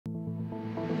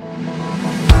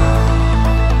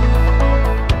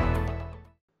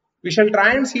We shall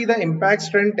try and see the impact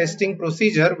strength testing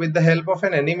procedure with the help of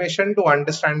an animation to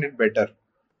understand it better.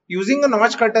 Using a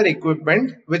notch cutter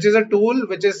equipment, which is a tool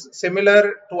which is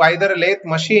similar to either a lathe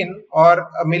machine or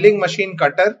a milling machine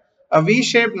cutter, a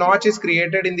V-shaped notch is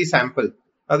created in the sample.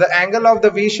 Now the angle of the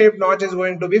V-shaped notch is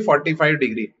going to be 45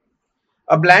 degree.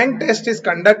 A blank test is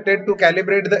conducted to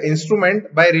calibrate the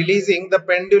instrument by releasing the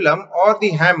pendulum or the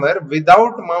hammer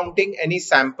without mounting any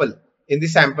sample in the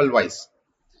sample vise.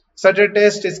 Such a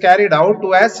test is carried out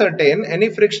to ascertain any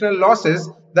frictional losses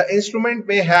the instrument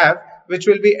may have, which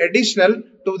will be additional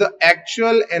to the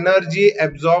actual energy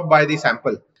absorbed by the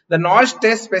sample. The notch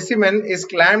test specimen is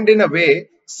clamped in a way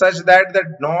such that the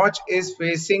notch is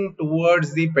facing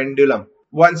towards the pendulum.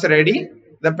 Once ready,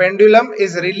 the pendulum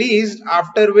is released,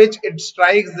 after which it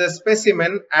strikes the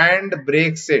specimen and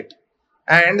breaks it.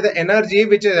 And the energy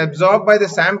which is absorbed by the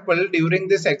sample during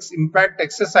this impact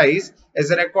exercise is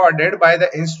recorded by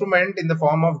the instrument in the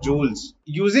form of joules.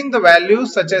 Using the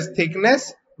values such as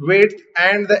thickness, width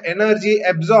and the energy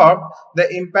absorbed, the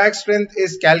impact strength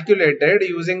is calculated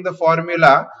using the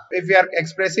formula. If we are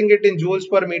expressing it in joules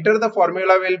per meter, the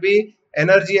formula will be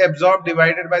energy absorbed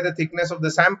divided by the thickness of the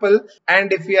sample,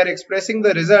 and if we are expressing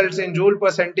the results in joule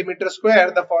per centimeter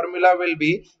square, the formula will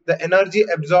be the energy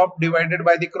absorbed divided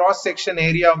by the cross section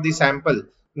area of the sample.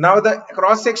 Now the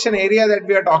cross section area that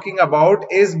we are talking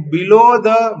about is below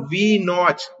the V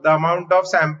notch, the amount of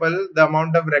sample, the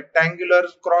amount of rectangular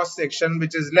cross section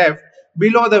which is left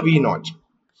below the V notch.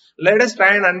 Let us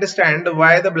try and understand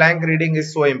why the blank reading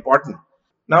is so important.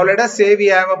 Now let us say we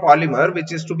have a polymer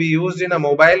which is to be used in a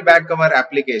mobile back cover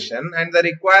application, and the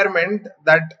requirement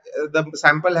that the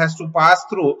sample has to pass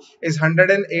through is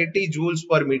 180 joules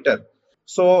per meter.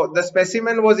 So the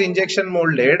specimen was injection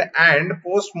molded, and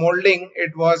post molding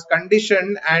it was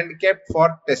conditioned and kept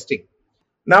for testing.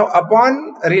 Now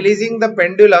upon releasing the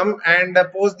pendulum and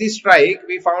post the strike,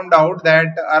 we found out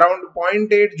that around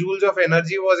 0.8 joules of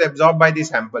energy was absorbed by the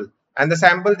sample, and the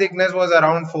sample thickness was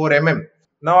around 4 mm.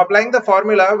 Now applying the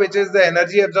formula, which is the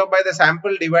energy absorbed by the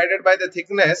sample divided by the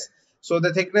thickness. So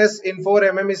the thickness in 4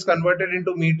 mm is converted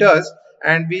into meters,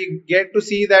 and we get to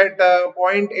see that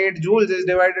 0.8 joules is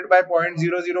divided by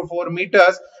 0.004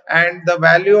 meters, and the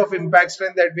value of impact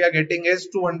strength that we are getting is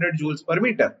 200 joules per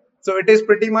meter. So it is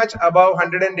pretty much above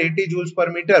 180 joules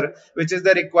per meter, which is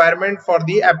the requirement for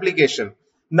the application.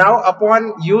 Now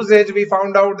upon usage, we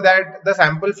found out that the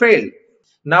sample failed.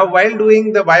 Now while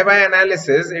doing the YY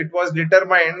analysis, it was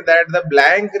determined that the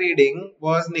blank reading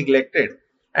was neglected,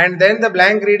 and then the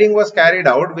blank reading was carried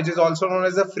out, which is also known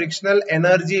as the frictional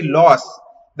energy loss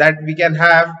that we can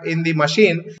have in the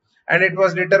machine, and it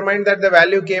was determined that the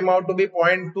value came out to be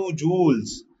 0.2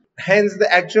 joules. Hence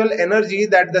the actual energy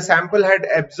that the sample had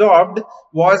absorbed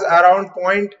was around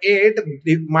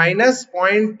 0.8 minus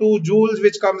 0.2 joules,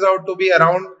 which comes out to be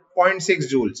around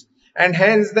 0.6 joules. And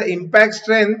hence the impact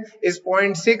strength is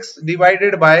 0.6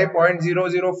 divided by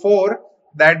 0.004,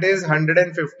 that is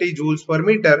 150 joules per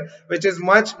meter, which is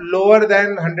much lower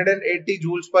than 180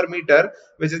 joules per meter,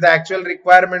 which is the actual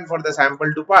requirement for the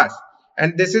sample to pass.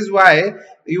 And this is why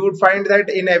you would find that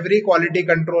in every quality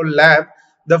control lab,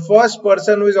 the first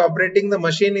person who is operating the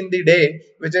machine in the day,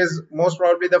 which is most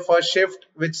probably the first shift,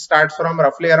 which starts from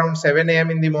roughly around 7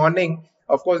 AM in the morning.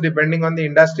 Of course, depending on the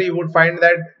industry, you would find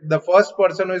that the first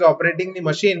person who is operating the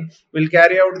machine will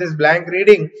carry out this blank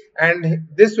reading, and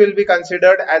this will be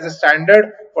considered as a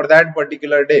standard for that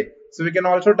particular day. So we can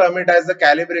also term it as the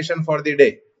calibration for the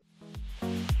day.